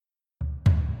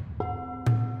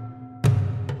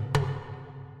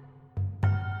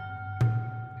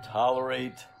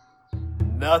tolerate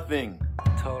nothing.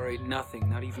 Tolerate nothing,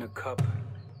 not even a cup.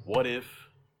 What if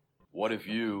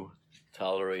you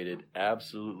tolerated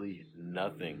absolutely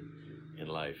nothing in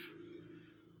life?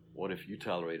 What if you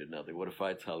tolerated nothing? What if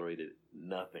I tolerated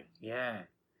nothing? Yeah.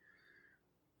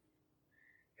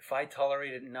 If I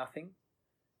tolerated nothing,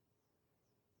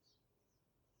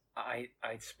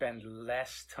 I'd spend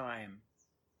less time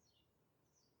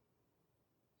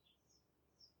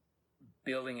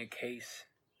building a case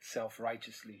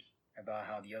self-righteously about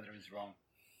how the other is wrong.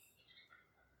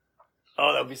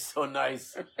 Oh, that'd be so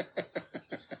nice.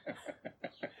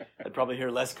 I'd probably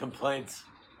hear less complaints.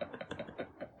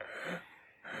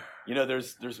 You know,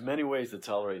 there's many ways to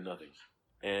tolerate nothing.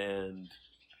 And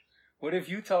what if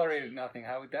you tolerated nothing?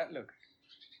 How would that look?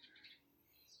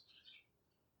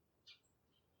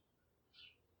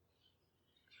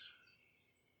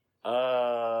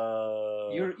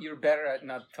 You're better at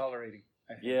not tolerating.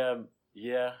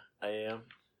 Yeah, I am.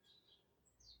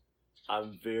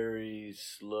 I'm very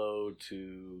slow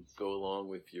to go along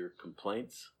with your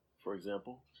complaints, for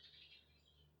example.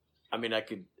 I mean, I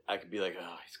could be like,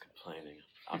 oh, he's complaining.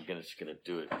 I'm just gonna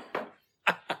do it.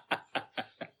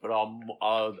 But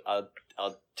I'll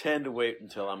tend to wait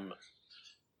until I'm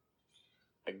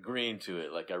agreeing to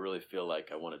it. Like I really feel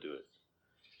like I want to do it.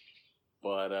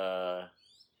 But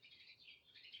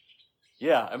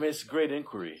yeah, I mean, it's a great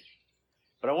inquiry.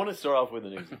 But I want to start off with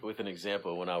an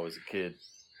example. When I was a kid,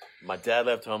 my dad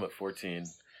left home at 14.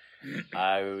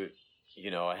 I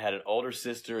had an older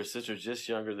sister, a sister just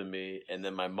younger than me, and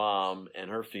then my mom and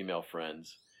her female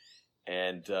friends,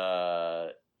 and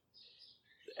they're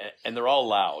all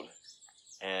loud.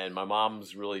 And my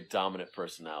mom's really dominant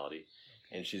personality,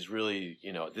 and she's really,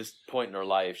 at this point in her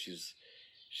life, she's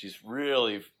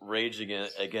really raging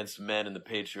against men and the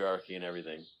patriarchy and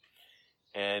everything.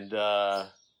 And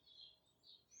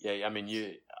yeah, I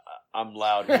mean, I'm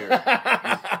loud here.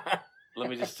 Let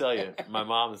me just tell you, my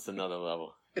mom is another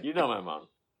level. You know my mom.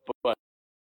 But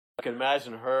I can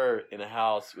imagine her in a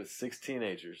house with 6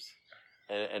 teenagers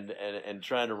and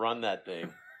trying to run that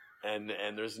thing. And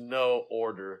there's no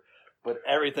order, but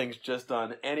everything's just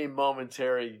on any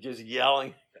momentary, just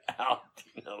yelling out,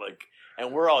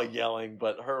 and we're all yelling,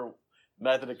 but her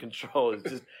method of control is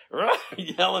just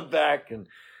yelling back. And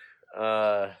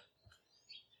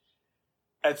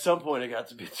at some point, it got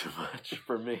to be too much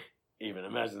for me. Even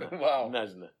imagine that. Wow,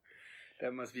 imagine that.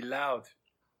 That must be loud.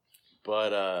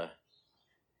 But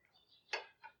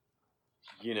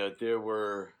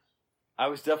I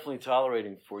was definitely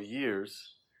tolerating for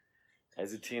years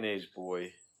as a teenage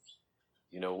boy.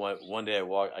 One day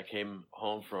I came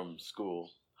home from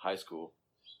school, high school.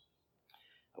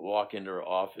 I walk into her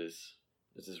office.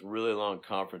 There's this really long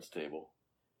conference table.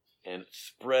 And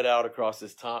spread out across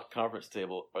this conference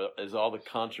table is all the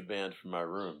contraband from my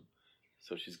room.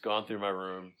 So she's gone through my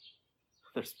room.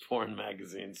 There's porn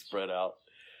magazines spread out.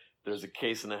 There's a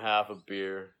case and a half of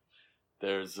beer.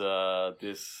 There's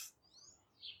it's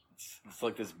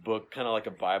like this book, kind of like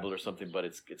a Bible or something, but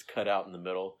it's cut out in the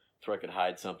middle so I could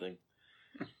hide something.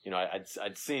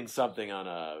 I'd seen something on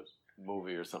a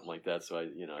movie or something like that, so I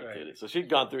did it. So she'd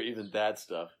gone through even that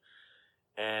stuff,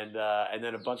 and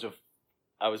then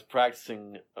I was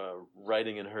practicing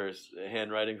writing in her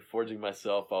handwriting, forging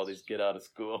myself all these get out of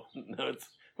school notes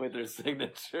with her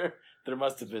signature. There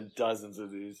must have been dozens of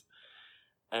these.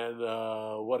 And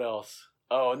what else?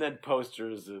 Oh, and then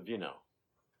posters of,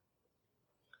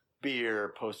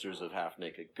 beer, posters of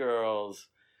half-naked girls.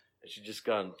 And she's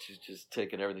just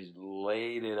taken everything,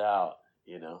 laid it out,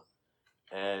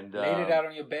 And laid it out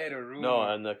on your bed or room? No,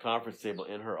 on the conference table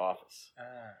in her office.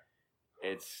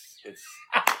 It's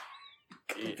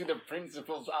to the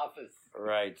principal's office.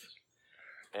 Right.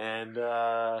 And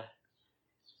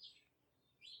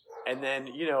then,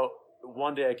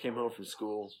 one day I came home from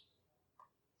school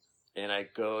and I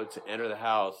go to enter the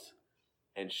house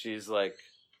and she's like,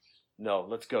 no,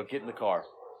 let's go, get in the car. I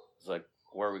was like,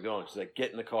 where are we going? She's like,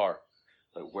 get in the car.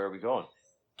 I was like, where are we going?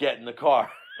 Get in the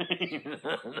car.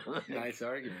 Nice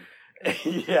argument.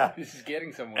 Yeah. This is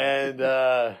getting somewhere.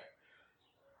 And,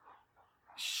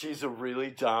 she's a really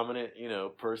dominant,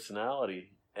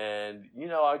 personality. And, we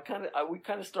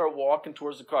kind of start walking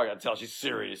towards the car. I gotta tell she's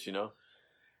serious,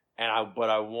 but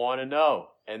I want to know.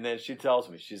 And then she tells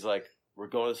me, she's like, we're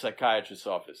going to the psychiatrist's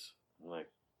office. I'm like,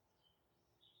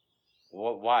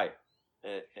 what? Why?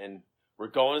 And we're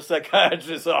going to the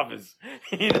psychiatrist's office.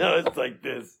 It's like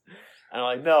this. And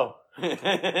I'm like, no.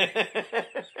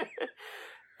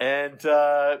 And,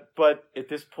 but at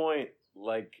this point,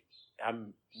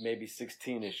 I'm maybe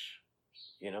 16-ish,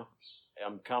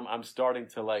 I'm starting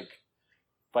to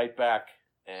fight back,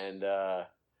 and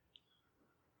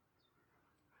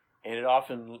And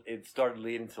it started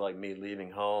leading to like me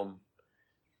leaving home,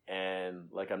 and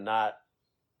like I'm not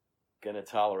gonna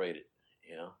tolerate it,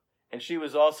 you know. And she's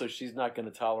not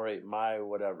gonna tolerate my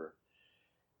whatever.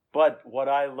 But what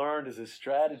I learned as a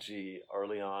strategy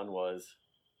early on was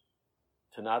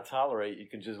to not tolerate. You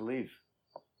can just leave,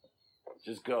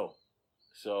 just go.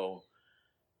 So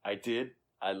I did.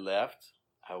 I left.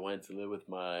 I went to live with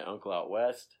my uncle out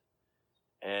west,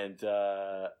 and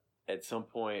at some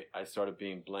point I started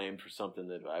being blamed for something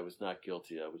that I was not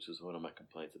guilty of, which was one of my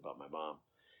complaints about my mom.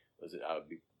 Was that I would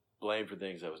be blamed for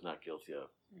things I was not guilty of.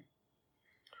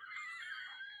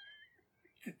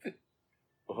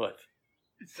 What?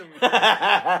 Some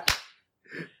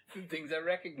things I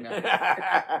recognize.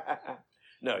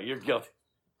 No, you're guilty.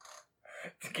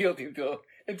 It's guilty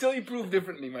until you prove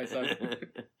differently, my son.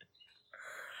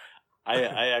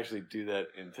 I actually do that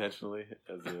intentionally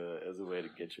as a way to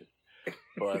get you.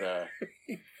 But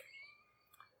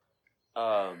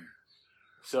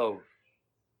so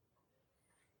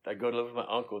I go to live with my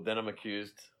uncle, then I'm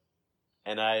accused,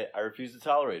 and I refuse to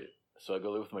tolerate it. So I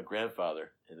go live with my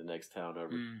grandfather in the next town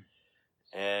over.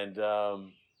 And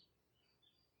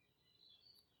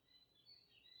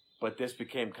but this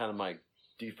became kind of my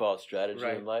default strategy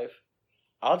in life.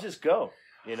 I'll just go,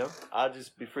 you know. I'll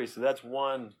just be free. So that's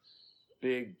one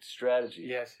big strategy.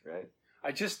 Yes. Right.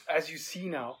 I just, as you see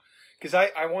now, because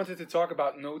I wanted to talk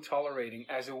about no tolerating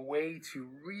as a way to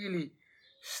really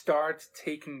start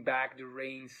taking back the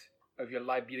reins of your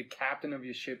life, be the captain of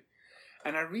your ship.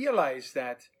 And I realized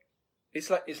that it's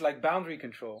like boundary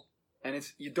control. And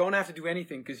you don't have to do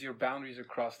anything because your boundaries are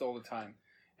crossed all the time.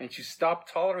 And to stop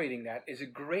tolerating that is a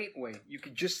great way. You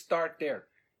could just start there,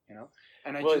 you know.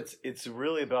 And it's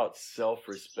really about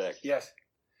self-respect. Yes,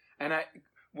 and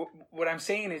what I'm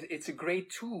saying is it's a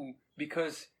great tool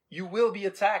because you will be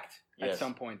attacked at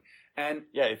some point. And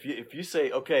yeah, if you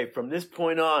say, okay, from this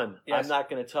point on, I'm not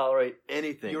going to tolerate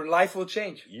anything, your life will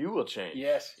change. You will change.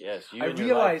 Yes. I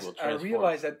realize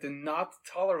that the not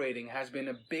tolerating has been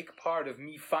a big part of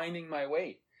me finding my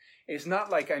way. It's not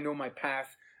like I know my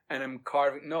path and I'm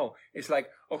carving. No, it's like,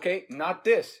 okay, not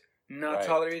this, not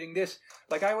tolerating this.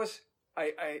 Like I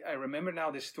remember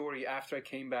now this story after I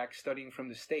came back studying from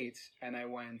the States, and I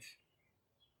went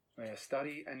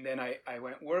study, and then I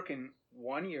went working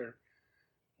 1 year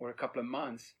or a couple of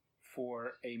months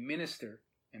for a minister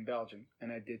in Belgium,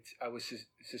 and I was a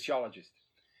sociologist,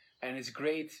 and it's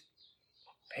great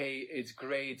pay, it's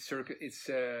great circuit, it's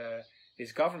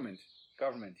government,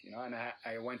 you know, and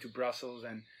I went to Brussels,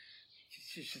 and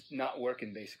it's just not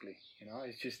working basically, you know,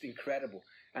 it's just incredible,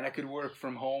 and I could work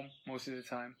from home most of the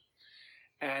time,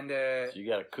 and so you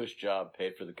got a cush job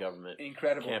paid for the government,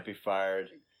 incredible, can't be fired.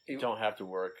 You don't have to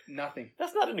work. Nothing.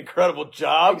 That's not an incredible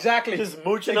job. Exactly. Just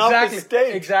mooching off the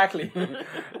state. Exactly.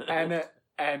 and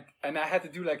I had to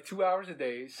do like 2 hours a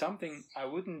day, something I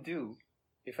wouldn't do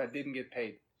if I didn't get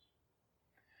paid.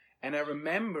 And I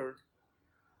remember,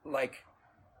 like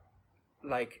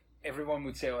everyone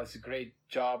would say, "Oh, it's a great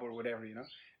job" or whatever, you know.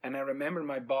 And I remember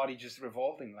my body just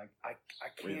revolting, like I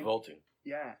can't. Revolting.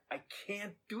 Yeah, I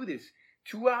can't do this.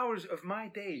 2 hours of my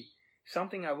day,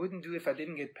 something I wouldn't do if I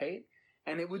didn't get paid.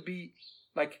 And it would be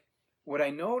like, what I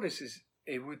notice is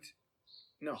a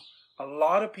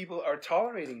lot of people are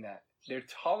tolerating that. They're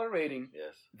tolerating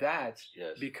that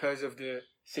because of they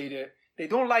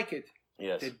don't like it.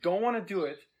 Yes. They don't want to do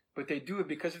it, but they do it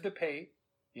because of the pay,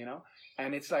 you know?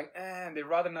 And it's like, they'd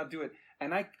rather not do it.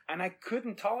 And I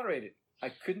couldn't tolerate it.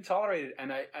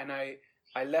 And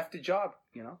I left the job,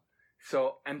 you know?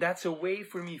 So, and that's a way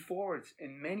for me forward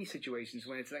in many situations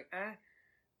when it's like,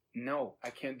 no,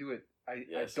 I can't do it.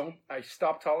 I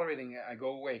stop tolerating it. I go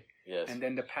away. Yes. And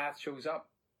then the path shows up.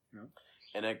 You know?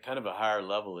 And at kind of a higher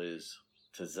level is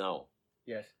to zone.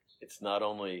 Yes. It's not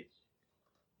only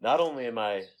am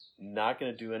I not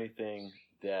going to do anything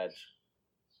that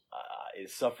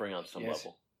is suffering on some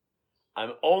level.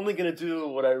 I'm only going to do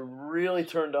what I really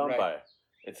turned on by.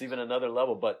 It's even another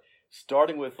level, but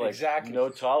starting with no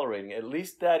tolerating, at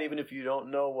least that, even if you don't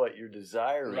know what your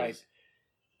desire is,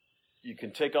 you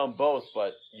can take on both,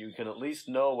 but you can at least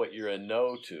know what you're a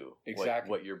no to.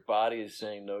 Exactly. What your body is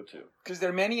saying no to. Because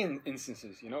there are many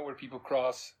instances, you know, where people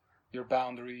cross your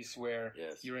boundaries, where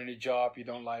you're in a job you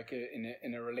don't like it,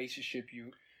 in a relationship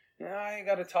I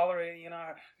gotta tolerate, you know,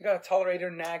 I gotta tolerate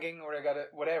her nagging, or I gotta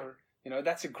whatever. You know,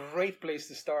 that's a great place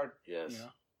to start. Yes. You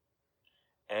know?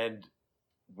 And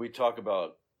we talk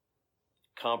about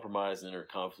compromise and inner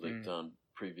conflict on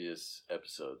previous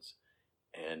episodes,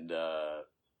 and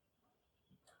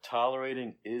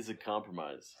tolerating is a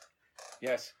compromise.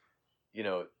 Yes. You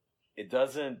know,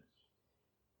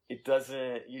 it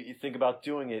doesn't. You think about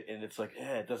doing it, and it's like,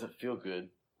 it doesn't feel good.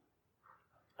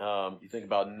 You think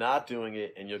about not doing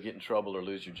it, and you'll get in trouble or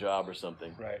lose your job or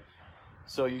something. Right.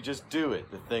 So you just do it,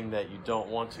 the thing that you don't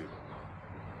want to.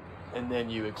 And then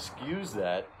you excuse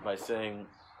that by saying,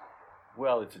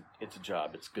 well, it's a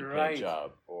job, it's a good paying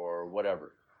job, or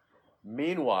whatever.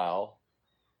 Meanwhile,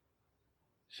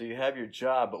 so you have your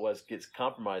job, but what gets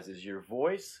compromised is your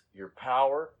voice, your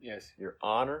power, yes, your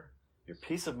honor, your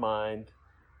peace of mind,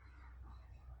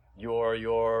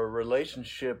 your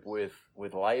relationship with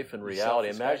life and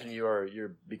reality. Imagine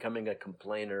you're becoming a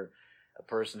complainer, a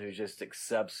person who just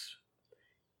accepts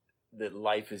that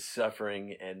life is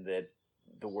suffering and that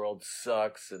the world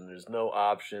sucks and there's no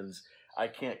options. I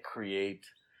can't create.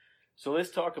 So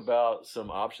let's talk about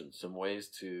some options, some ways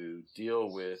to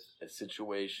deal with a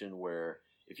situation where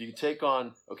if you take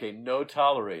on, no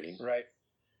tolerating. Right.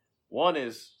 One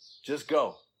is just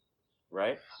go,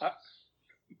 right? I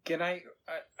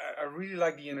really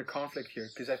like the inner conflict here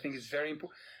because I think it's very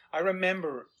important. I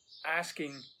remember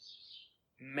asking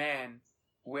men,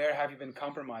 where have you been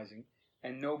compromising?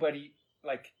 And nobody,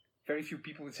 very few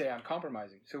people would say I'm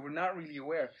compromising. So we're not really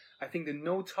aware. I think the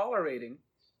no tolerating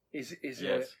is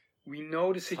yes. We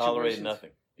know the situations. Tolerate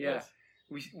nothing. Yeah. Yes.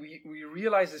 We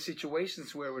realize the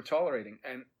situations where we're tolerating.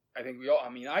 And I think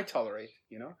I tolerate,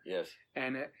 Yes.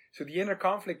 And so the inner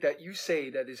conflict that you say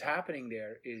that is happening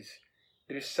there is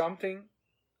something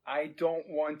I don't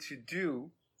want to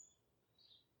do.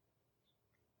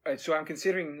 And so I'm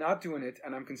considering not doing it,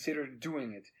 and I'm considering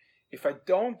doing it. If I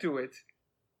don't do it,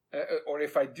 or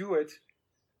if I do it,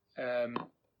 I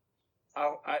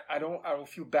will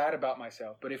feel bad about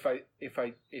myself. But if I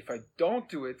don't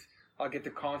do it, I'll get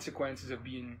the consequences of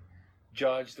being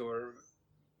judged or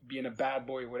being a bad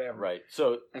boy or whatever. Right.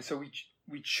 So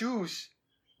we choose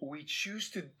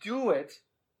to do it,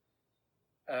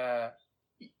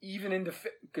 even in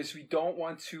because we don't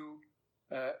want to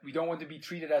be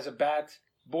treated as a bad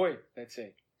boy, let's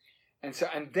say. And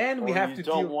then we have to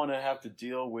don't want to have to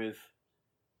deal with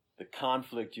the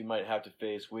conflict you might have to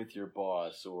face with your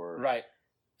boss or right.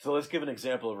 So let's give an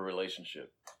example of a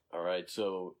relationship. All right.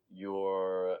 So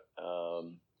your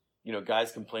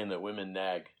guys complain that women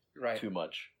nag too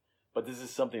much, but this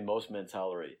is something most men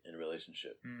tolerate in a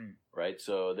relationship, right?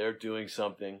 So they're doing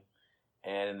something,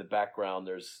 and in the background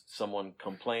there's someone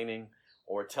complaining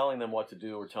or telling them what to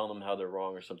do or telling them how they're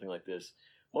wrong or something like this.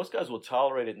 Most guys will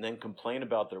tolerate it and then complain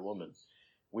about their woman,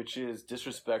 which is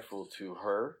disrespectful to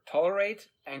her. Tolerate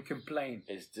and complain.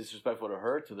 It's disrespectful to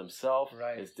her, to themselves.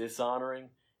 Right. It's dishonoring.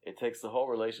 It takes the whole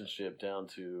relationship down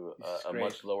to a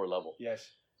much lower level.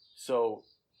 Yes. So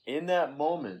in that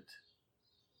moment,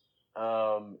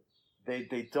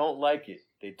 they don't like it.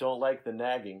 They don't like the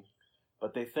nagging,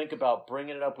 but they think about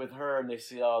bringing it up with her, and they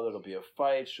see, there'll be a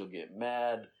fight. She'll get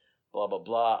mad. Blah blah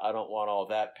blah. I don't want all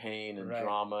that pain and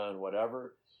drama and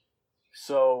whatever.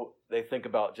 So they think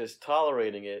about just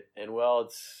tolerating it, and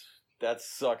that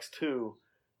sucks too.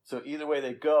 So either way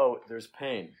they go, there's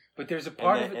pain. But there's a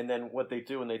part of it. And then what they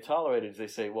do when they tolerate it is they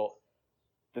say, well,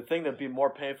 the thing that'd be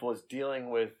more painful is dealing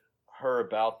with her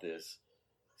about this.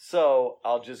 So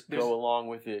I'll just go along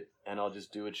with it, and I'll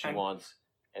just do what she wants,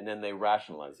 and then they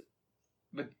rationalize it.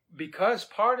 But because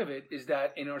part of it is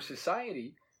that in our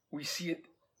society, we see it.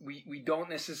 We don't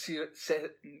necessarily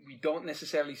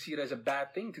see it as a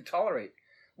bad thing to tolerate.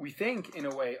 We think in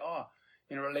a way,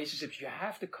 in a relationship you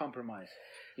have to compromise.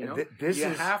 You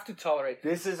have to tolerate.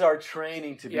 This is our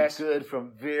training to be good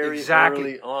from very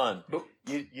early on. But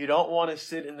you don't want to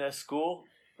sit in that school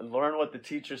and learn what the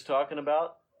teacher's talking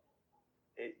about.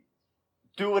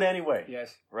 Do it anyway.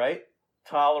 Yes. Right?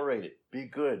 Tolerate it. Be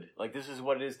good. This is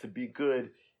what it is to be good,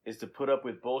 is to put up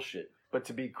with bullshit. But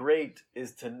to be great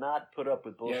is to not put up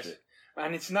with bullshit. Yes.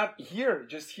 And it's not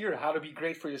just how to be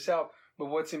great for yourself. But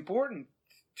what's important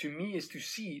to me is to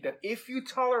see that if you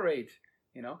tolerate,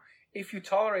 if you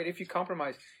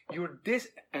compromise,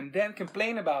 and then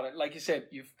complain about it. Like you said,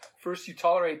 you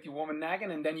tolerate the woman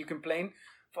nagging, and then you complain,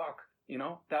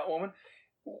 that woman.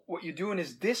 What you're doing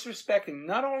is disrespecting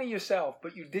not only yourself,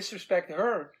 but you disrespect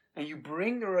her, and you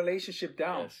bring the relationship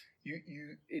down. Yes.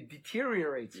 It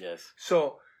deteriorates. Yes.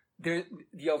 So the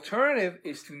alternative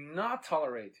is to not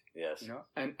tolerate. Yes.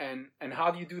 And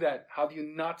how do you do that? How do you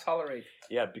not tolerate?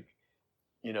 Yeah.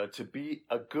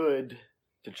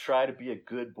 To try to be a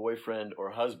good boyfriend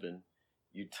or husband,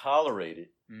 you tolerate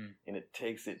it, and it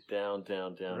takes it down,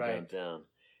 down, down, down, down.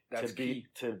 That's key.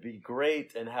 To be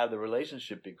great and have the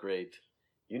relationship be great,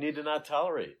 you need to not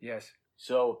tolerate. Yes.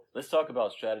 So let's talk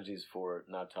about strategies for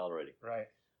not tolerating. Right.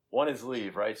 One is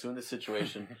leave, right? So in this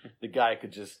situation, the guy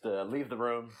could just leave the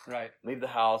room, right, leave the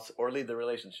house, or leave the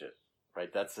relationship,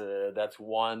 right? That's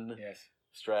one Yes.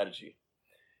 strategy.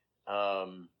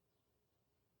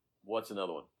 What's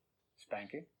another one?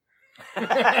 Spanking. That's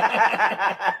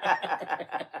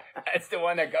the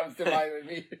one that comes to mind with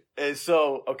me.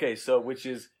 So which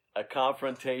is a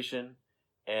confrontation,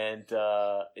 and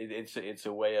it's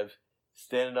a way of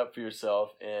standing up for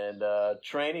yourself and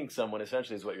training someone.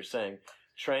 Essentially, is what you're saying.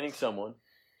 Training someone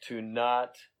to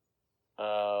not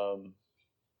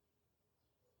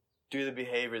do the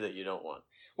behavior that you don't want.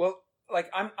 Well, like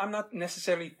I'm not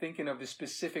necessarily thinking of the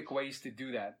specific ways to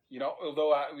do that.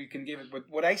 Although we can give it, but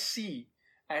what I see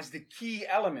as the key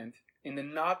element in the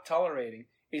not tolerating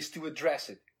is to address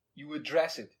it. You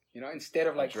address it, instead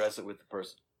of like address it with the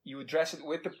person. You address it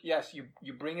with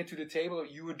you bring it to the table.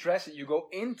 You address it. You go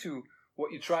into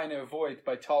what you're trying to avoid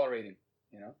by tolerating.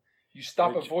 You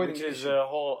stop avoiding. Which is a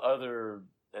whole other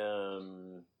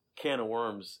can of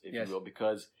worms, if you will,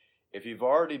 because if you've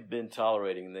already been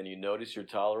tolerating and then you notice you're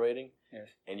tolerating,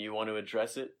 and you want to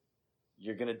address it,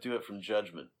 you're going to do it from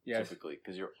judgment, typically,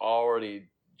 because you're already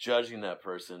judging that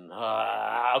person.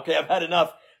 Okay, I've had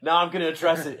enough. Now I'm going to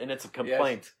address it, and it's a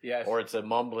complaint, or it's a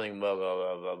mumbling, blah blah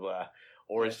blah blah blah,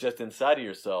 or it's just inside of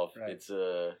yourself. Right. It's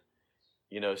so.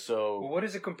 Well, what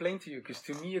is a complaint to you? Because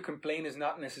to me, a complaint is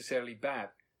not necessarily bad.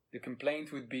 The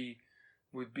complaint would be,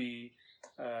 we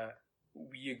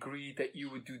agreed that you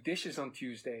would do dishes on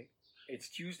Tuesday. It's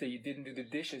Tuesday. You didn't do the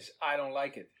dishes. I don't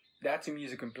like it. That to me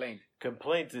is a complaint.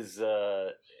 Complaint is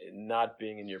not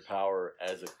being in your power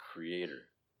as a creator.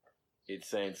 It's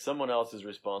saying someone else is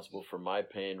responsible for my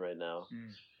pain right now,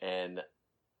 and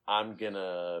I'm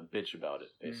gonna bitch about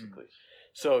it, basically.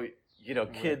 So,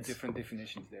 kids... different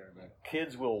definitions there. But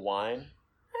kids will whine.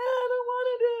 I don't want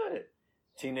to do it.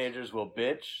 Teenagers will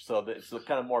bitch, so it's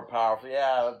kind of more powerful.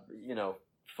 Yeah,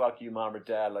 fuck you, mom or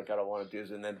dad, like I don't want to do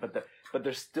this. And then, but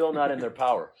they're still not in their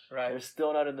power. Right. They're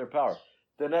still not in their power.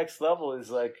 The next level is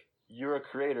like, you're a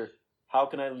creator. How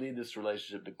can I lead this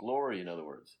relationship to glory, in other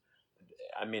words?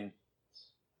 I mean,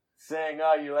 saying,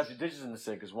 you left your dishes in the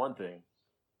sink is one thing,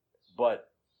 but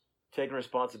taking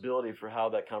responsibility for how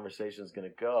that conversation is going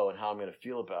to go and how I'm going to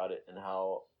feel about it and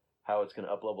how it's going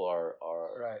to up-level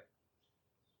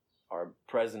our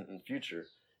present and future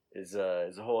is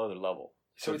a whole other level.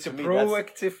 So it's a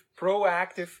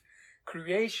proactive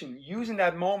creation, using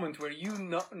that moment where you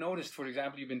noticed, for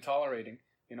example, you've been tolerating,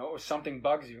 or something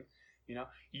bugs you,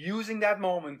 using that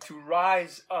moment to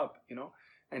rise up,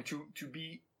 and to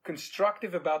be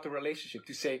constructive about the relationship,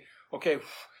 to say, okay,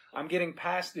 I'm getting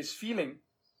past this feeling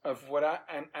of what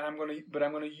I'm going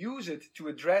to use it to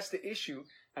address the issue,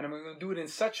 and I'm going to do it in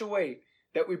such a way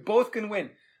that we both can win.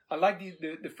 I like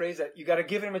the phrase that you got to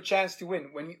give him a chance to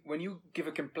win. When you give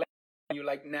a complaint, you're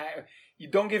like, nah, you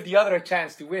don't give the other a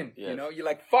chance to win. Yes. You're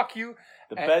like, fuck you.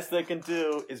 The best they can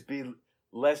do is be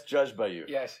less judged by you.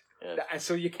 Yes. And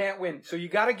so you can't win. So you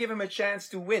got to give him a chance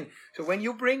to win. So when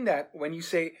you bring that, when you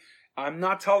say, I'm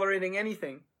not tolerating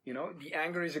anything, the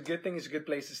anger is a good thing, it's a good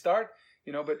place to start,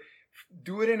 but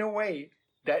do it in a way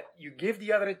that you give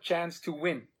the other a chance to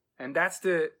win. And that's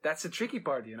the tricky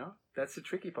part, That's the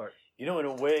tricky part. In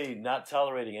a way, not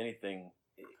tolerating anything,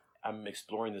 I'm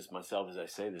exploring this myself as I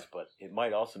say this, but it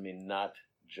might also mean not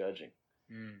judging.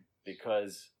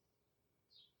 Because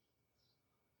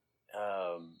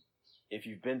if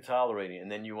you've been tolerating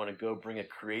and then you want to go bring a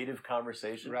creative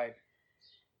conversation, right?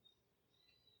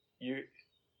 You're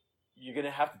going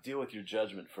to have to deal with your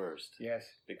judgment first. Yes.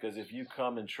 Because if you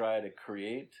come and try to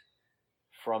create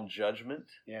from judgment,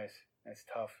 yes, that's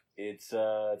tough. It's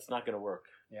not going to work.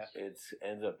 Yeah. It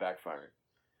ends up backfiring.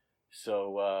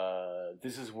 So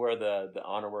this is where the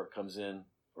honor work comes in,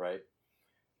 right?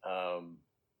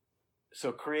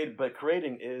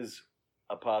 Creating is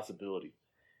a possibility.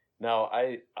 Now,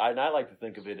 I like to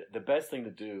think of it, the best thing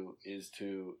to do is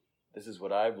this is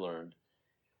what I've learned,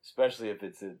 especially if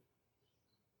it's a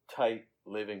tight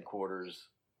living quarters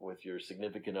with your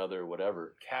significant other or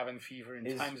whatever. Cabin fever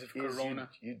in times of corona.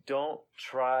 You don't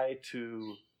try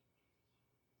to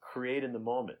create in the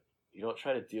moment. You don't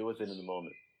try to deal with it in the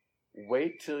moment.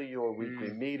 Wait till your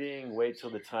weekly meeting. Wait till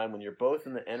the time when you're both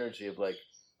in the energy of like,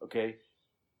 okay,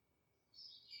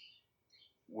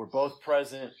 we're both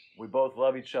present. We both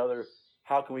love each other.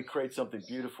 How can we create something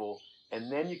beautiful?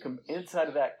 And then you can, inside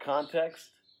of that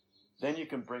context, then you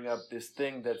can bring up this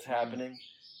thing that's happening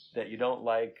that you don't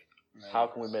like. Right. How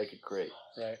can we make it great?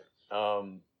 Right.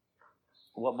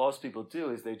 What most people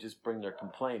do is they just bring their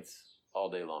complaints all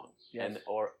day long. Yes.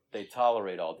 Or they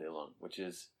tolerate all day long, which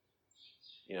is,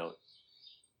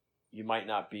 you might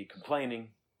not be complaining,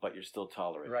 but you're still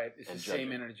tolerating. Right. It's the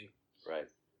same energy. Right.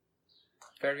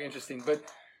 Very interesting. But,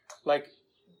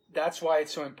 that's why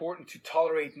it's so important to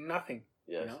tolerate nothing.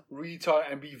 Yes. You know, really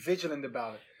and be vigilant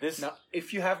about it. Now,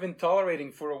 if you have been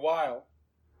tolerating for a while,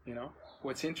 you know,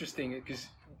 what's interesting because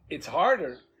it's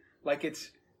harder.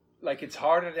 It's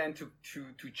harder then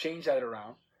to change that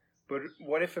around. But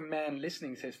what if a man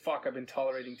listening says, "Fuck, I've been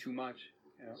tolerating too much."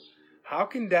 You know, how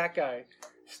can that guy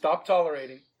stop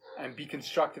tolerating and be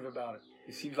constructive about it?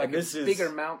 It seems like it's a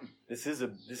bigger mountain. This is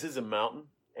a mountain,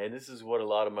 and this is what a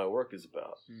lot of my work is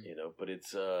about. You know, but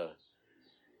it's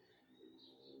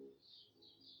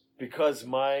because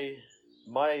my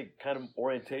kind of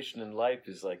orientation in life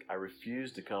is like I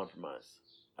refuse to compromise.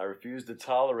 I refuse to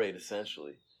tolerate.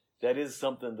 Essentially, that is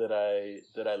something that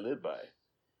I live by,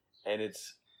 and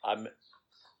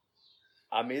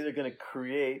I'm either going to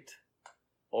create,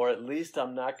 or at least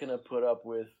I'm not going to put up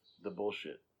with the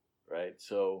bullshit, right?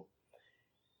 So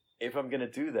if I'm going to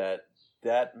do that,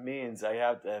 that means I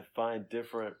have to find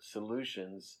different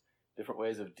solutions, different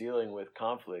ways of dealing with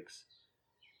conflicts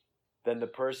than the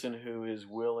person who is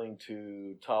willing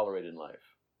to tolerate in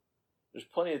life. There's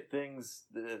plenty of things,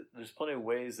 there's plenty of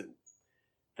ways that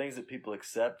things that people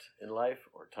accept in life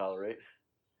or tolerate.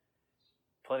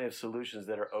 Plenty of solutions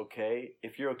that are okay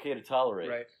if you're okay to tolerate.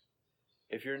 Right.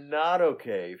 If you're not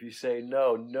okay, if you say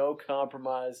no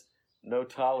compromise, no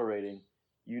tolerating,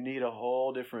 you need a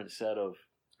whole different set of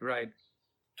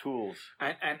tools.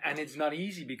 And it's not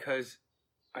easy because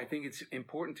I think it's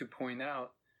important to point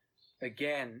out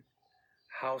again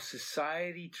how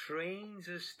society trains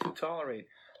us to tolerate,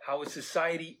 how a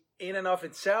society in and of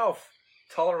itself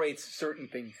tolerates certain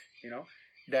things, you know,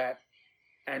 that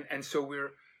and so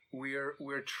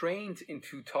we're trained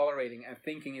into tolerating and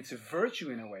thinking it's a virtue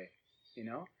in a way, you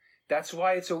know. That's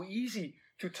why it's so easy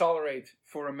to tolerate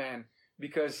for a man,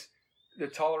 because the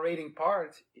tolerating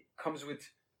part comes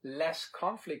with less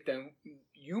conflict than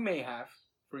you may have.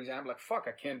 For example, like, fuck,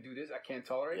 I can't do this, I can't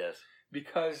tolerate. Yes.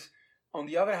 Because on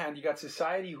the other hand, you got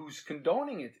society who's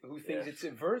condoning it, who thinks it's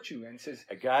a virtue and says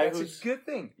that's a good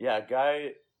thing. Yeah, a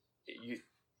guy.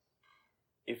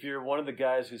 If you're one of the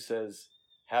guys who says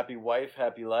happy wife,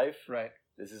 happy life, right?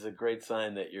 This is a great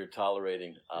sign that you're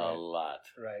tolerating a lot,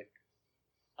 right?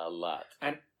 A lot,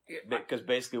 and because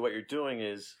basically what you're doing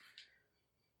is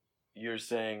you're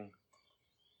saying,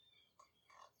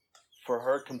 for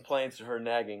her complaints or her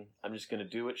nagging, I'm just going to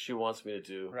do what she wants me to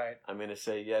do. Right. I'm going to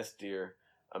say, yes, dear.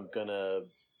 I'm going to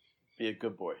be a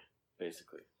good boy,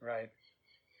 basically. Right.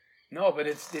 No, but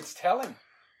it's telling.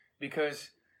 Because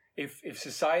if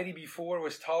society before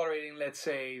was tolerating, let's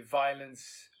say,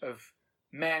 violence of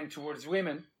men towards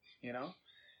women, you know,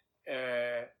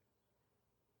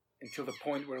 until the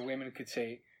point where women could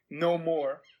say, no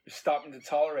more, we're stopping to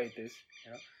tolerate this,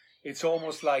 you know, it's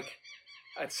almost like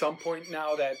at some point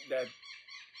now that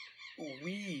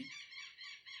we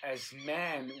as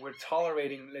men, we're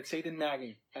tolerating, let's say, the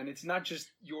nagging. And it's not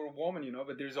just your woman, you know,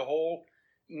 but there's a whole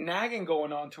nagging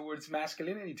going on towards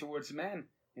masculinity, towards men,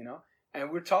 you know, and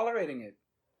we're tolerating it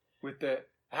with the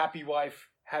happy wife,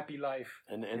 happy life.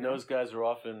 And those guys are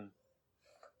often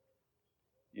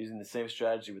using the same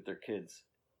strategy with their kids.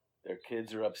 Their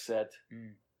kids are upset.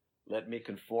 Let me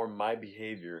conform my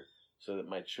behavior so that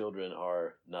my children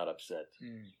are not upset.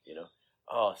 You know,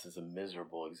 oh, this is a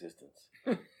miserable existence.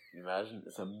 Can you imagine?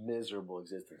 It's a miserable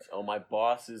existence. Oh, my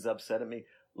boss is upset at me.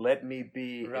 Let me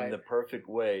be in the perfect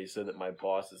way so that my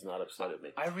boss is not upset at me.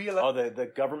 I realize. Oh, the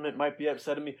government might be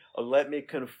upset at me. Oh, let me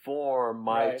conform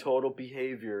my total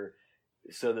behavior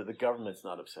so that the government's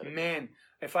not upset at me. Man,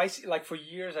 if I see, like, for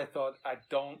years I thought I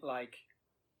don't like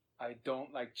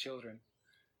children,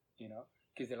 you know,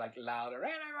 because they're like loud,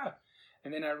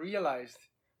 and then I realized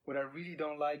what I really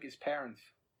don't like is parents,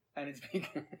 and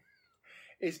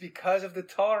it's because of the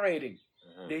tolerating.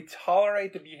 They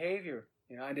tolerate the behavior,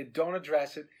 you know, and they don't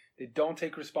address it. They don't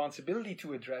take responsibility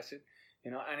to address it,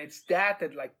 you know, and it's that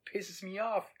like pisses me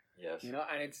off. Yes. You know,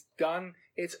 and it's done.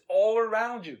 It's all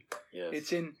around you.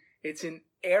 Yes. It's in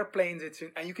airplanes.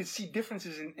 And you can see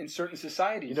differences in certain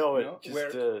societies. You know,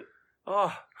 just to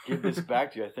give this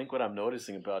back to you, I think what I'm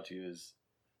noticing about you is,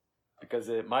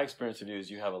 because my experience with you is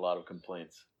you have a lot of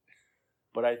complaints,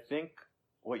 but I think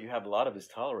what you have a lot of is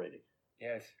tolerating.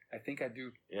 Yes, I think I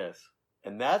do. Yes.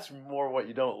 And that's more what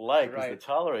you don't like, is the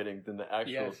tolerating, than the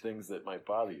actual things that might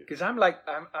bother you. Because I'm like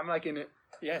in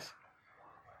a,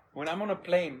 when I'm on a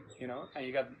plane, you know, and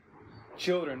you got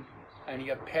children, and you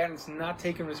got parents not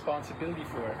taking responsibility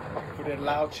for their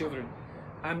loud children,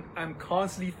 I'm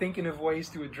constantly thinking of ways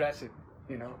to address it,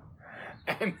 you know,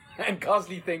 and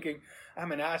constantly thinking,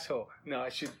 I'm an asshole. No, I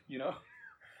should, you know,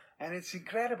 and it's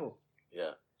incredible.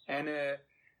 Yeah.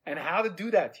 And how to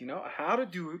do that, you know, how to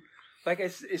do, like,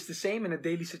 it's the same in a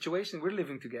daily situation. We're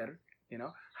living together, you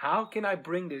know. How can I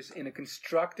bring this in a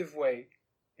constructive way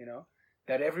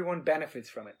that everyone benefits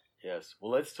from it. Yes.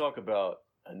 Well, let's talk about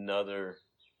another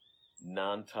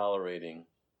non-tolerating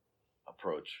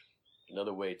approach.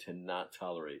 Another way to not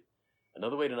tolerate.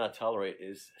 Another way to not tolerate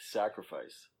is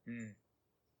sacrifice.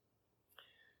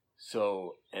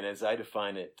 So, and as I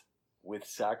define it, with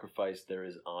sacrifice there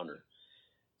is honor.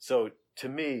 So, to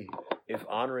me, if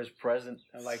honor is present,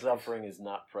 suffering is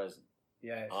not present.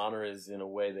 Yes. Honor is, in a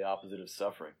way, the opposite of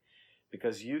suffering.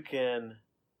 Because you can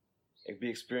be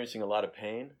experiencing a lot of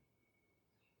pain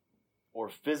or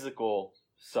physical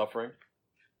suffering,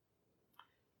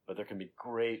 but there can be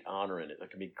great honor in it. There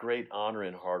can be great honor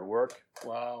in hard work.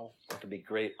 Wow. There can be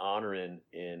great honor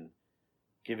in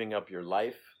giving up your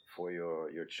life for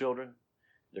your children.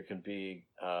 There can be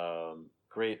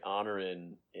great honor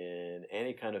in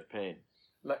any kind of pain.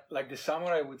 Like the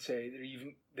samurai would say,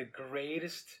 even the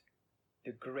greatest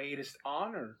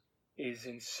honor is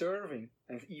in serving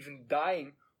and even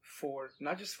dying for,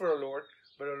 not just for a lord,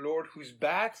 but a lord who's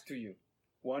bad to you,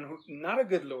 one who not a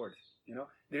good lord.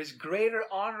 There's greater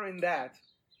honor in that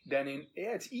than in.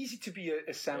 Yeah, it's easy to be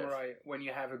a samurai when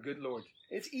you have a good lord.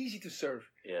 It's easy to serve.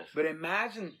 Yes. But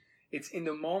imagine it's in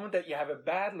the moment that you have a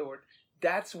bad lord.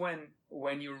 That's when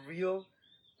your real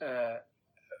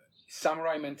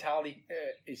samurai mentality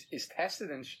is tested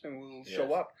and will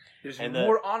show up. There's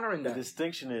more honor in that. The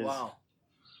distinction is. Wow.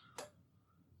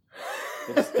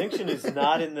 The distinction is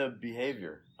not in the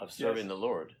behavior of serving the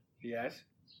Lord. Yes.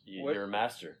 You're a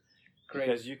master. Great.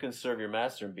 Because you can serve your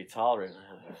master and be tolerant.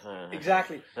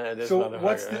 Exactly. So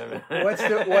what's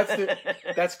the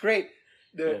that's great.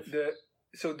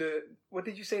 What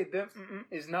did you say? The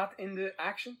is not in the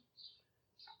action?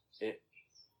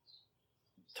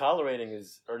 Tolerating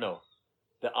is, or no,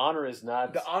 the honor is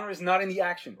not. The honor is not in the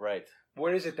action. Right.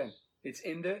 Where is it then? It's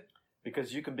in the.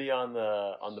 Because you can be on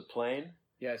the plane.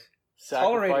 Yes.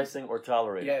 Sacrificing or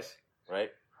tolerating. Yes.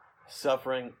 Right.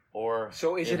 Suffering or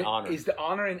so is it honor. Is the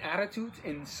honor in attitude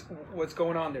in what's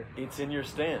going on there? It's in your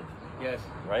stand. Yes.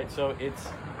 Right. So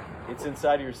it's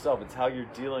inside of yourself. It's how you're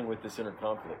dealing with this inner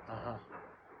conflict. Uh-huh.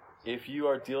 If you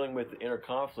are dealing with the inner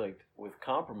conflict with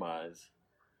compromise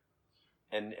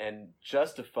and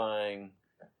justifying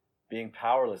being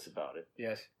powerless about it.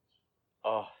 Yes.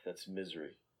 Oh, that's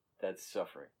misery. That's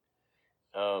suffering.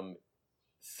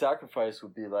 Sacrifice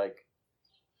would be like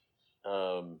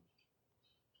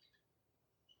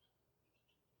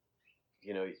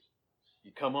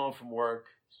you come home from work,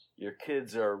 your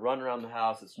kids are running around the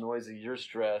house, it's noisy, you're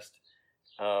stressed,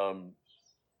 and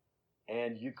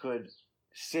you could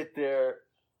sit there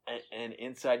and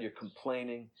inside you're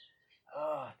complaining,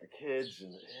 the kids,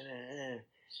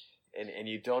 and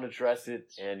you don't address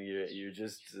it, and you're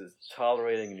just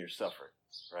tolerating and you're suffering,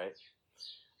 right?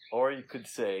 Or you could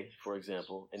say, for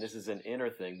example, and this is an inner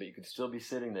thing, but you could still be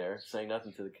sitting there saying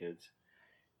nothing to the kids.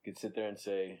 You could sit there and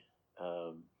say,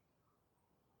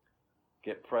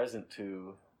 get present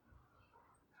to,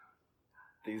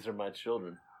 these are my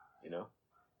children,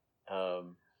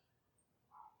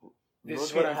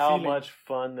 Look at how much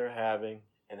fun they're having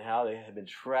and how they have been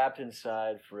trapped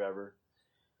inside forever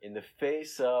in the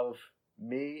face of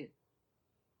me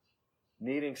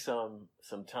needing some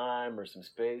time or some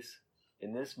space.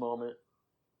 In this moment,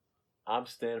 I'm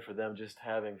standing for them just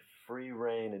having free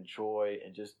reign and joy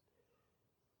and just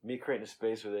me creating a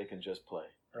space where they can just play.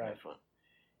 Right. Have fun.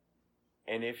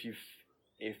 And if you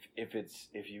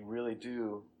really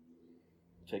do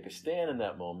take a stand in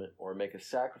that moment or make a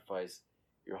sacrifice,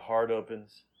 your heart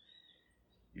opens,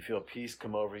 you feel peace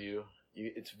come over you.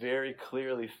 It's very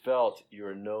clearly felt you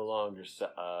are no longer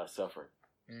suffering.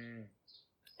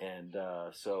 And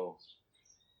so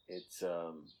it's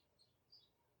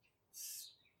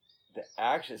the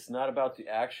action. It's not about the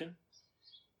action.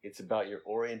 It's about your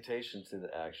orientation to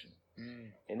the action.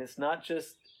 And it's not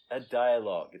just a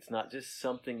dialogue. It's not just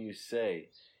something you say.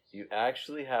 You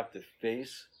actually have to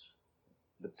face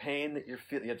the pain that you're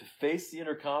feeling. You have to face the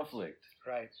inner conflict.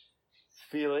 Right.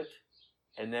 Feel it,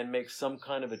 and then make some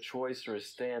kind of a choice or a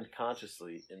stand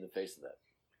consciously in the face of that.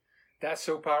 That's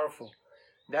so powerful.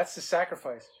 That's the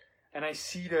sacrifice. And I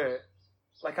see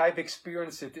I've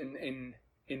experienced it in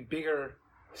bigger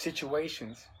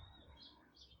situations,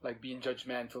 like being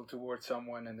judgmental towards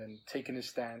someone and then taking a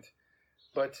stand.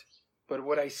 But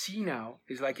what I see now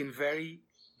is like in very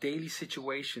daily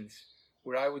situations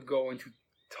where I would go into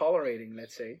tolerating,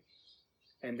 let's say,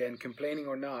 and then complaining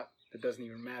or not, that doesn't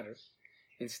even matter.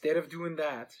 Instead of doing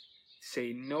that,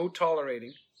 say no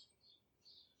tolerating.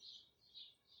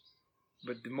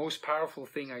 But the most powerful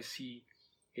thing I see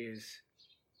is,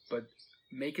 but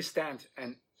make a stand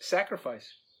and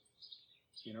sacrifice.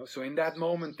 So in that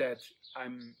moment that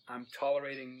I'm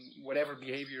tolerating whatever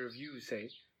behavior of you, say,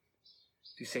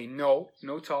 to say no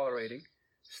tolerating,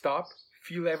 stop,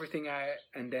 feel everything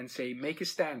and then say, make a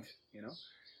stand,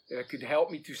 that could help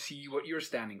me to see what you're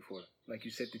standing for. Like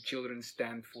you said, the children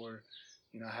stand for,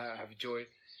 have joy,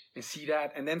 and see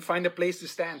that, and then find a place to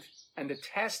stand. And the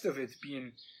test of it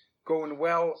being going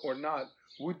well or not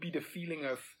would be the feeling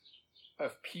of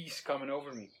peace coming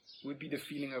over me, would be the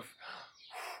feeling of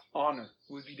honor,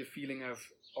 would be the feeling of,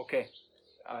 okay,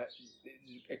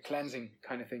 a cleansing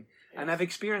kind of thing. Yes. And I've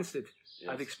experienced it. Yes.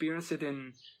 I've experienced it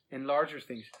in larger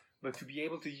things. But to be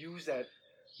able to use that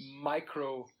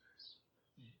micro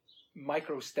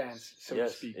stance, so to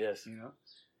speak, yes.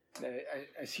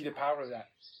 I see the power of that.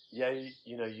 Yeah, you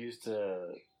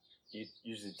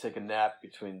usually take a nap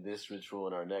between this ritual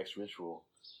and our next ritual.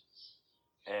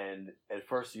 And at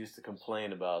first you used to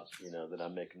complain about, that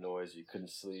I'm making noise, you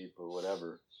couldn't sleep or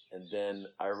whatever. And then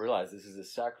I realized this is a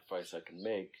sacrifice I can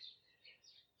make,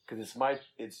 because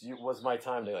it was my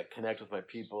time to connect with my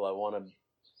people. I want to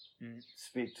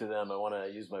speak to them. I want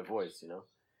to use my voice,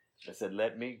 I said,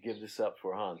 let me give this up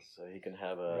for Hans so he can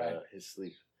have his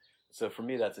sleep. So for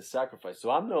me, that's a sacrifice.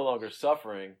 So I'm no longer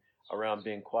suffering around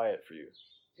being quiet for you,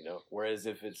 whereas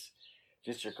if it's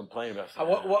just you're complaining about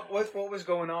something. What was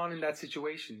going on in that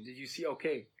situation? Did you see,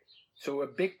 okay, so a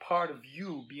big part of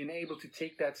you being able to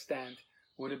take that stand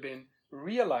would have been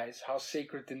realize how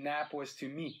sacred the nap was to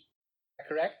me.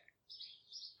 Correct?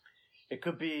 It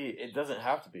could be, it doesn't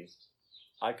have to be.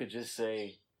 I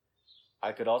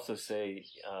could also say,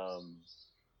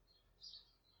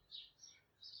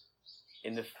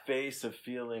 in the face of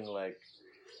feeling like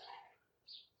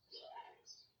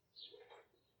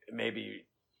maybe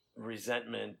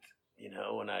resentment,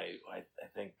 when I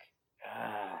think,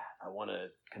 I want to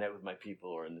connect with my people,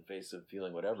 or in the face of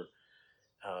feeling whatever,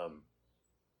 I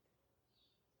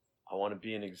want to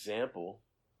be an example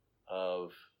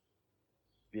of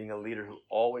being a leader who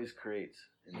always creates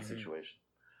in the situation.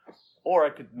 Or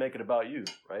I could make it about you,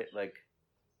 right? Like,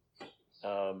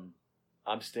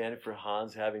 I'm standing for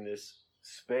Hans having this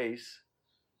space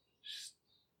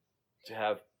to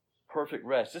have perfect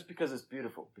rest, just because it's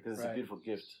beautiful, because it's a beautiful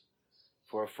gift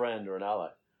for a friend or an ally.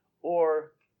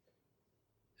 Or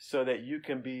so that you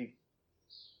can be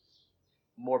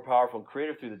more powerful and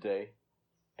creative through the day,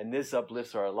 and this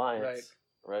uplifts our alliance,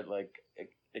 right? Like,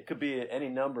 it could be any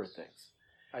number of things.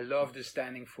 I love the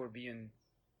standing for being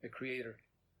a creator.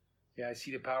 Yeah, I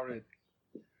see the power in it.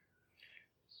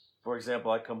 For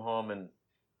example, I come home and,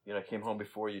 I came home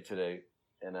before you today,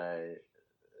 and I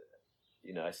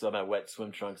still had my wet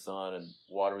swim trunks on, and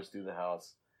water was through the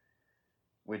house,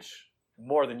 which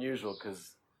more than usual,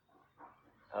 because,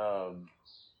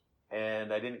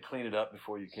 and I didn't clean it up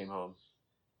before you came home,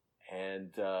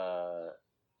 and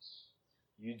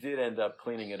you did end up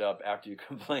cleaning it up after you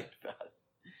complained about it.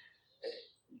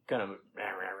 Kind of,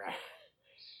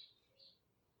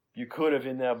 you could have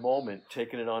in that moment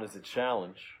taken it on as a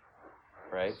challenge,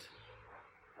 right?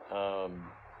 To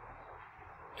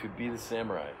be the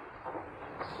samurai,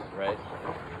 right?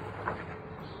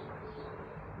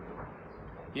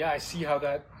 Yeah, I see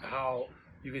how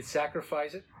you could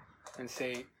sacrifice it and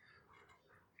say,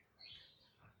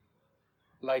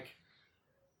 like,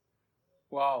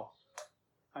 wow,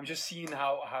 I'm just seeing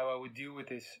how I would deal with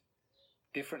this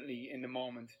differently in the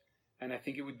moment. And I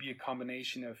think it would be a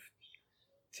combination of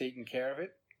taking care of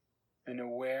it, an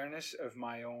awareness of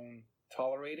my own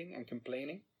tolerating and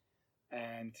complaining,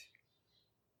 and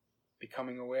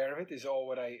becoming aware of it is all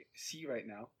what I see right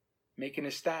now. Making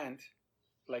a stand,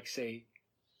 like, say,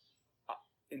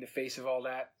 in the face of all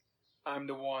that, I'm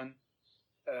the one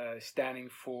standing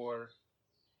for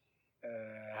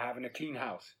having a clean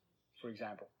house, for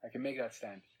example. I can make that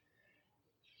stand.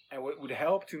 And what would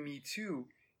help to me too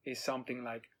is something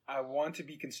like, I want to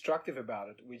be constructive about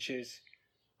it, which is,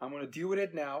 I'm going to deal with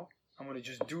it now. I'm going to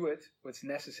just do it, what's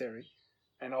necessary,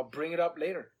 and I'll bring it up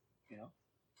later.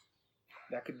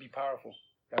 That could be powerful.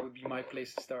 That would be my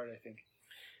place to start, I think.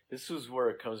 This is where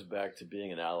it comes back to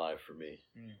being an ally for me,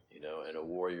 and a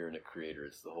warrior and a creator.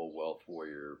 It's the whole wealth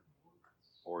warrior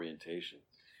orientation.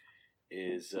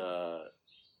 Is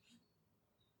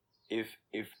if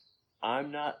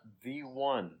I'm not the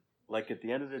one, like, at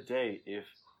the end of the day, if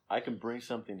I can bring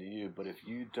something to you, but if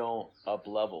you don't up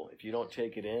level, if you don't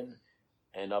take it in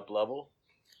and up level,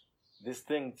 this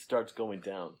thing starts going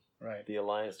down. Right. The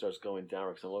alliance starts going down,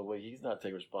 because I'm like, well, he's not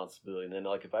taking responsibility. And then,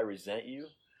 like, if I resent you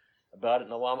about it,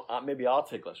 no, maybe I'll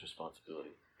take less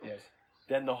responsibility. Yes.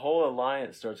 Then the whole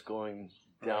alliance starts going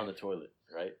down the toilet,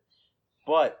 right?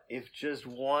 But if just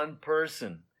one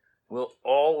person will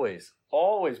always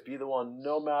be the one,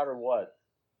 no matter what,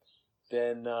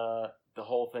 then the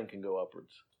whole thing can go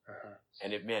upwards.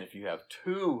 And if you have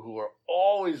two who are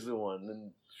always the one,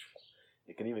 then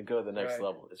it can even go to the next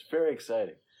level. It's very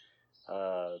exciting.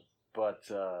 And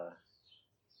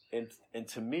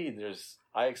to me,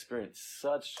 I experienced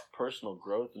such personal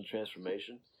growth and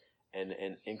transformation, and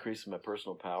increase in my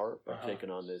personal power by taking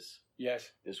on this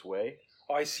way.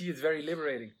 I see it's very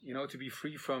liberating, to be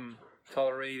free from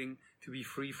tolerating, to be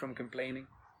free from complaining,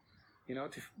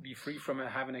 to be free from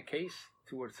having a case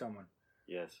towards someone.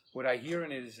 Yes. What I hear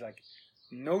in it is like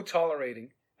no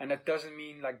tolerating, and that doesn't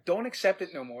mean like don't accept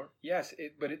it no more. Yes,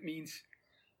 but it means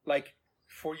like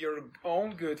for your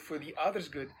own good, for the other's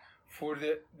good, for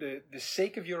the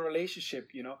sake of your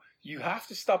relationship, you have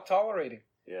to stop tolerating.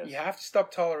 Yes. You have to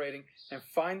stop tolerating and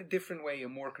find a different way, a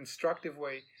more constructive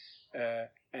way,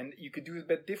 and you could do a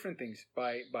bit different things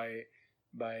by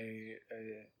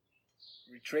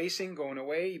retracing, going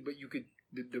away. But you could.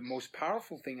 The most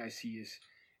powerful thing I see is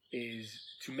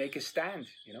to make a stand.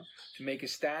 To make a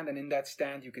stand, and in that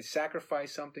stand you can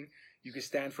sacrifice something. You can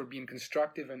stand for being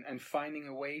constructive and finding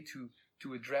a way to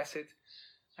address it.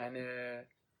 And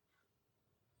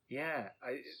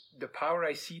the power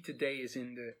I see today is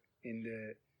in the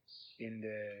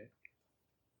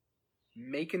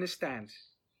making a stand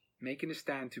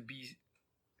to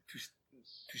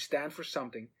stand for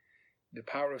something, the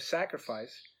power of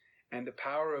sacrifice, and the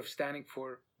power of standing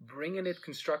for bringing it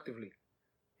constructively,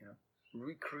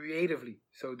 creatively,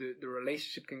 so the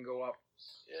relationship can go up.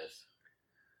 Yes.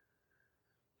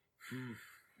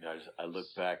 I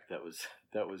look back. That was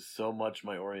so much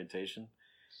my orientation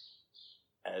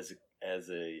as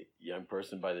a young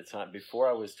person. Before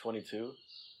I was 22,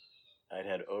 I'd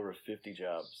had over 50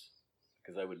 jobs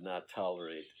because I would not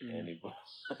tolerate any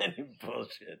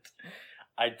bullshit.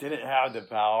 I didn't have the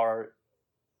power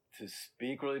to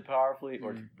speak really powerfully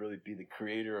or to really be the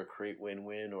creator or create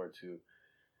win-win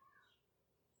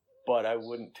but I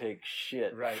wouldn't take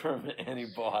shit from any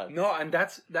boss. No, and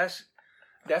that's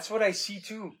what I see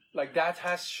too. Like that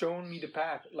has shown me the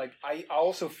path. Like I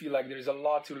also feel like there's a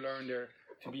lot to learn there,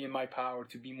 to be in my power,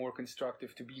 to be more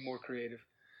constructive, to be more creative.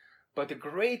 But the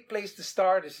great place to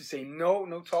start is to say no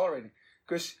tolerating.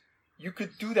 Because you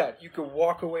could do that. You could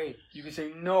walk away. You could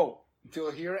say no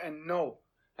until here and no.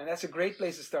 And that's a great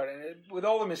place to start. And with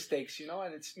all the mistakes,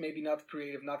 and it's maybe not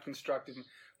creative, not constructive.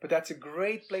 But that's a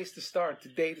great place to start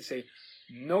today, to say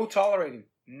no tolerating.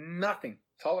 Nothing.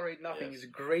 Tolerate nothing is a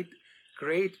great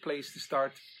place to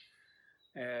start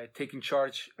taking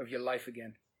charge of your life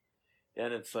again.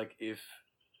 And it's like if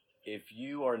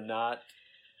you are not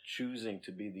choosing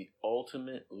to be the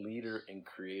ultimate leader and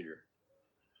creator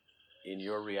in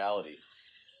your reality,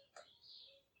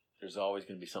 there's always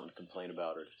going to be something to complain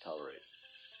about or to tolerate.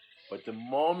 But the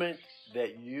moment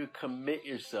that you commit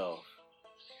yourself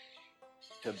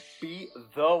to be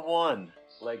the one,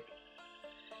 like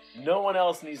no one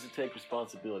else needs to take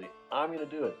responsibility, I'm going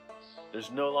to do it. There's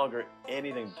no longer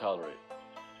anything to tolerate.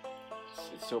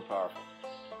 It's so powerful.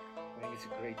 I think it's a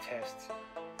great test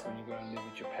when you're going to live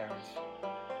with your parents.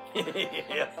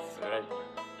 Yes, right.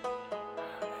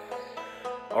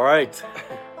 All right.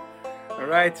 All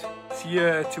right. See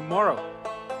you tomorrow.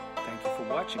 Thank you for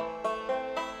watching.